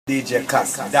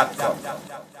DJCass.com.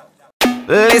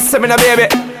 Listen me now, baby.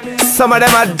 Some of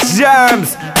them are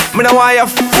germs. Me know why you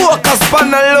focus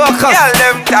on the locals. Tell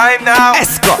them time now.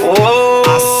 Esco. Oh,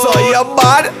 I saw you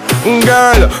bad,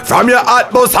 girl. From your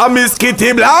hot bus, I miss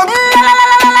Kitty Blanc.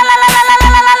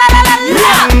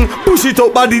 Push it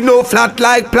up, body no flat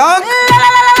like plank.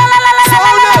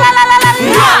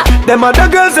 Them other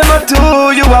girls, them are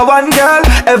two, you are one girl.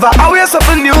 Ever always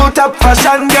something new, top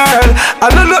fashion girl. I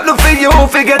don't look for you,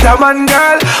 forget a man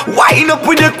girl. Wine up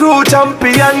with the crew,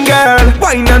 champion girl.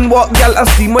 Wine and walk, girl, I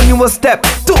steam when you a step.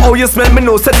 To how you smell, me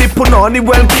know, said they put on it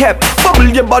well kept. Bubble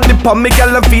your body pon me,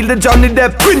 girl, I feel the Johnny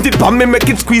Depp. Print it pon me, make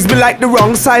it squeeze me like the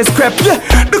wrong size crepe. Yeah,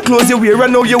 the clothes you wear, I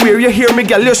know you wear, you hear me,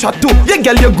 girl, you shot too. Yeah,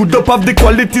 girl, you good up of the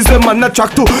qualities, the man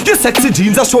attract to. Your sexy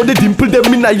jeans, I show the dimple,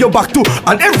 them in your back too.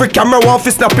 And every camera want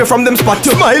to snap you from them spot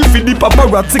you. Smile for the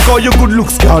paparazzi, cause your good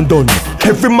looks can't done.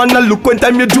 Every man a look when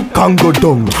time you do can go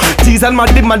down. Tease and mad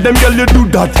them, girl, you do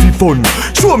that for fun.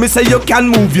 Show me say you can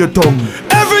move your tongue.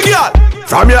 Every girl,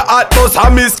 from your heart bus, I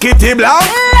miss Kitty Blanc.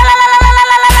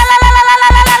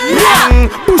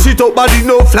 Push it up, body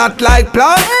no flat like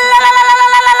plank.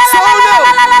 So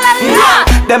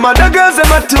now, them other girls,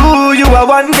 them are two, you are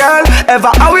one girl.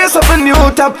 Ever always up a new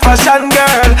top fashion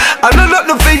girl. I know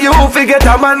nothing for you, forget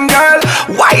a man girl.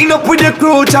 Wine up with the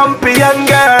crew, champion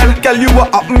girl. Girl, you are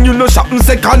up and you know shopping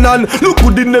second hand. Look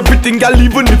good in everything, girl,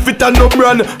 even if it a no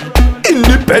brand.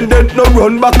 Independent, no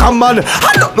run back a man.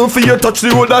 I don't know for you touch the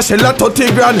road and shell a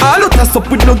 30 grand. I don't touch up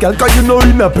with no girl cause you know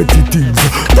in a petty things.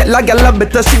 Tell a girl a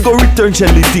better she go return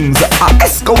shelly things.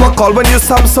 Esco a call when your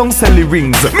Samsung selly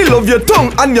rings. Me love your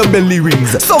tongue and your belly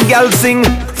rings. So girl sing,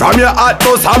 from your heart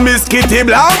bus I miss Kitty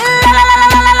Blanc.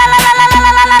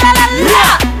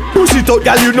 Push it out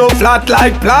girl you know flat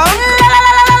like plank.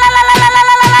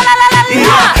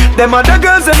 Yeah. Them other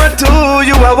girls, them are two,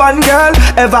 you are one girl.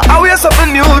 Ever always up a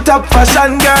new top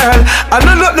fashion girl. I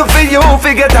know nothing for you,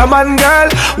 forget a man girl.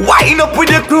 Wine up with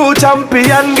the crew,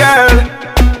 champion girl.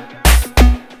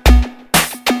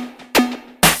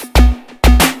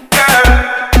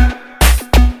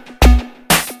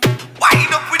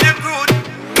 Wine up with the crew,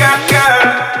 girl.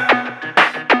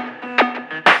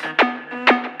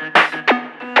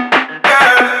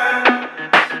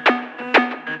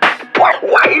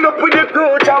 Wine up with the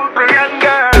crew, champion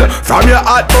girl. From your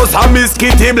heart bus, I miss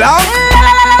Kitty Blanc.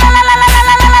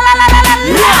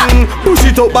 Push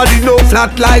it up, body no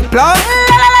flat like plank.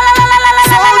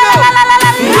 So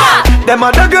now, them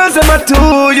other girls, them are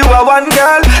two, you are one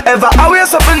girl. Ever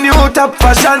always up a new top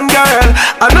fashion girl.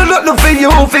 I know nothing for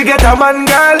you, forget a man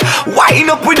girl. Wine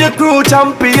up with the crew,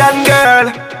 champion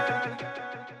girl.